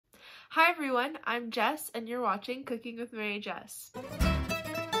Hi everyone, I'm Jess and you're watching Cooking with Mary Jess.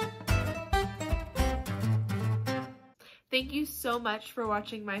 Thank you so much for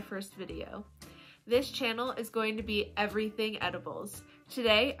watching my first video. This channel is going to be everything edibles.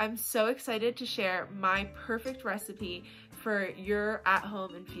 Today, I'm so excited to share my perfect recipe for your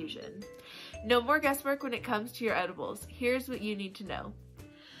at-home infusion. No more guesswork when it comes to your edibles. Here's what you need to know.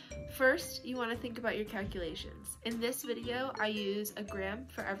 First, you want to think about your calculations. In this video, I use a gram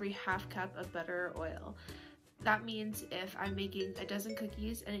for every half cup of butter or oil. That means if I'm making a dozen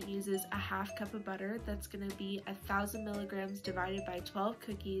cookies and it uses a half cup of butter, that's going to be 1,000 milligrams divided by 12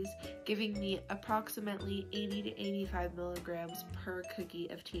 cookies, giving me approximately 80 to 85 milligrams per cookie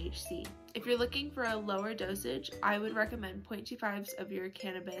of THC. If you're looking for a lower dosage, I would recommend 0.25s of your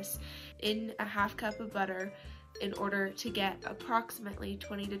cannabis in a half cup of butter in order to get approximately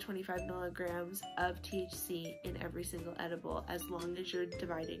 20 to 25 milligrams of THC in every single edible, as long as you're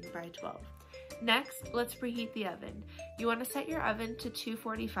dividing by 12. Next, let's preheat the oven. You want to set your oven to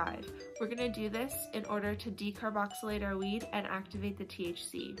 245. We're going to do this in order to decarboxylate our weed and activate the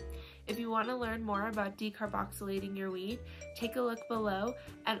THC. If you want to learn more about decarboxylating your weed, take a look below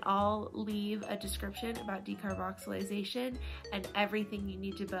and I'll leave a description about decarboxylation and everything you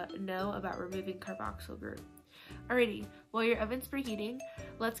need to know about removing carboxyl group. Alrighty, while your oven's preheating,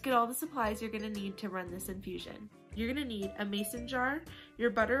 let's get all the supplies you're going to need to run this infusion. You're going to need a mason jar, your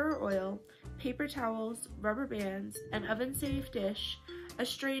butter or oil, paper towels, rubber bands, an oven-safe dish, a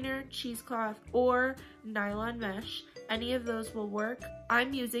strainer, cheesecloth, or nylon mesh. Any of those will work.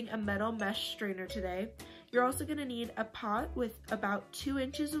 I'm using a metal mesh strainer today. You're also going to need a pot with about 2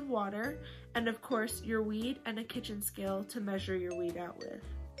 inches of water, and of course your weed and a kitchen scale to measure your weed out with.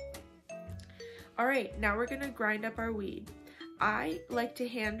 Alright, now we're going to grind up our weed. I like to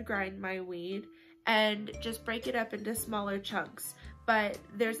hand grind my weed and just break it up into smaller chunks. But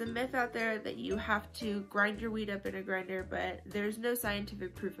there's a myth out there that you have to grind your weed up in a grinder, but there's no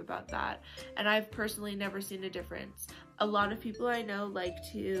scientific proof about that. And I've personally never seen a difference. A lot of people I know like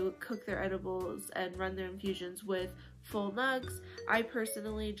to cook their edibles and run their infusions with full nugs. I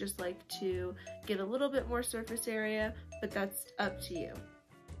personally just like to get a little bit more surface area, but that's up to you.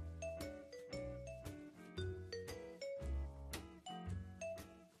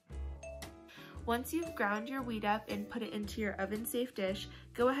 Once you've ground your weed up and put it into your oven-safe dish,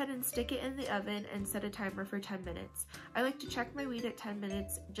 go ahead and stick it in the oven and set a timer for 10 minutes. I like to check my weed at 10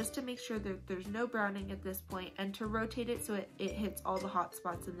 minutes just to make sure that there's no browning at this point and to rotate it so it hits all the hot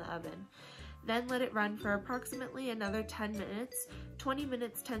spots in the oven. Then let it run for approximately another 10 minutes. 20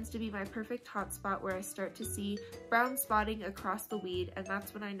 minutes tends to be my perfect hot spot where I start to see brown spotting across the weed, and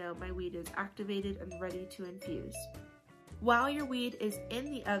that's when I know my weed is activated and ready to infuse. While your weed is in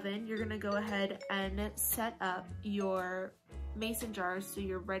the oven, you're gonna go ahead and set up your mason jars so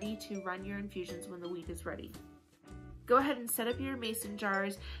you're ready to run your infusions when the weed is ready. Go ahead and set up your mason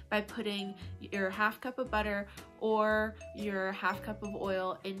jars by putting your half cup of butter or your half cup of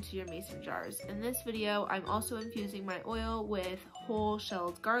oil into your mason jars. In this video, I'm also infusing my oil with whole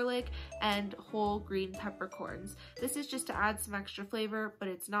shelled garlic and whole green peppercorns. This is just to add some extra flavor, but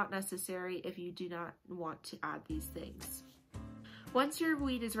it's not necessary if you do not want to add these things. Once your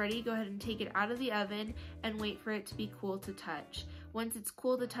weed is ready, go ahead and take it out of the oven and wait for it to be cool to touch. Once it's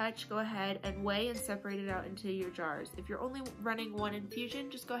cool to touch, go ahead and weigh and separate it out into your jars. If you're only running one infusion,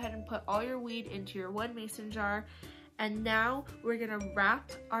 just go ahead and put all your weed into your one mason jar. And now we're gonna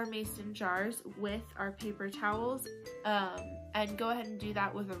wrap our mason jars with our paper towels and go ahead and do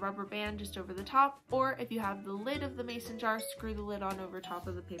that with a rubber band just over the top, or if you have the lid of the mason jar, screw the lid on over top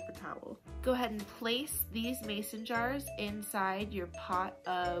of the paper towel. Go ahead and place these mason jars inside your pot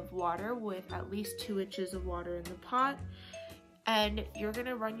of water with at least 2 inches of water in the pot, and you're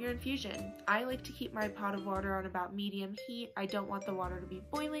gonna run your infusion. I like to keep my pot of water on about medium heat. I don't want the water to be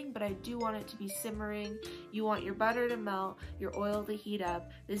boiling, but I do want it to be simmering. You want your butter to melt, your oil to heat up.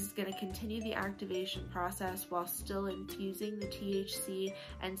 This is gonna continue the activation process while still infusing the THC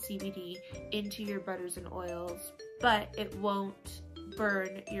and CBD into your butters and oils, but it won't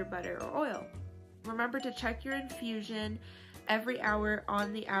burn your butter or oil. Remember to check your infusion every hour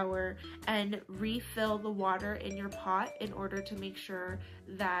on the hour and refill the water in your pot in order to make sure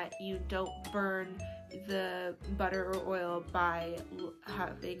that you don't burn the butter or oil by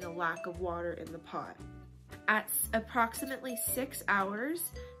having a lack of water in the pot. At approximately 6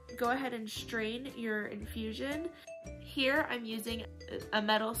 hours, go ahead and strain your infusion. Here I'm using a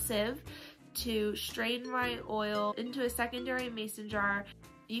metal sieve to strain my oil into a secondary mason jar.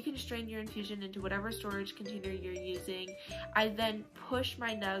 You can strain your infusion into whatever storage container you're using. I then push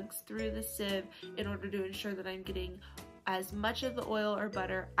my nugs through the sieve in order to ensure that I'm getting as much of the oil or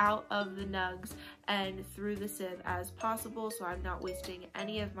butter out of the nugs and through the sieve as possible so I'm not wasting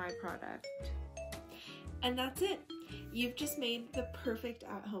any of my product. And that's it. You've just made the perfect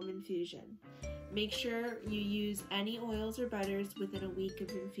at-home infusion. Make sure you use any oils or butters within a week of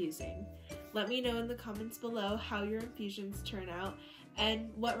infusing. Let me know in the comments below how your infusions turn out and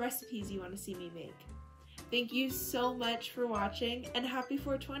what recipes you want to see me make. Thank you so much for watching and happy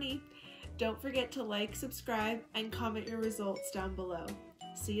 420! Don't forget to like, subscribe, and comment your results down below.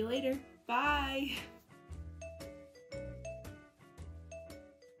 See you later. Bye!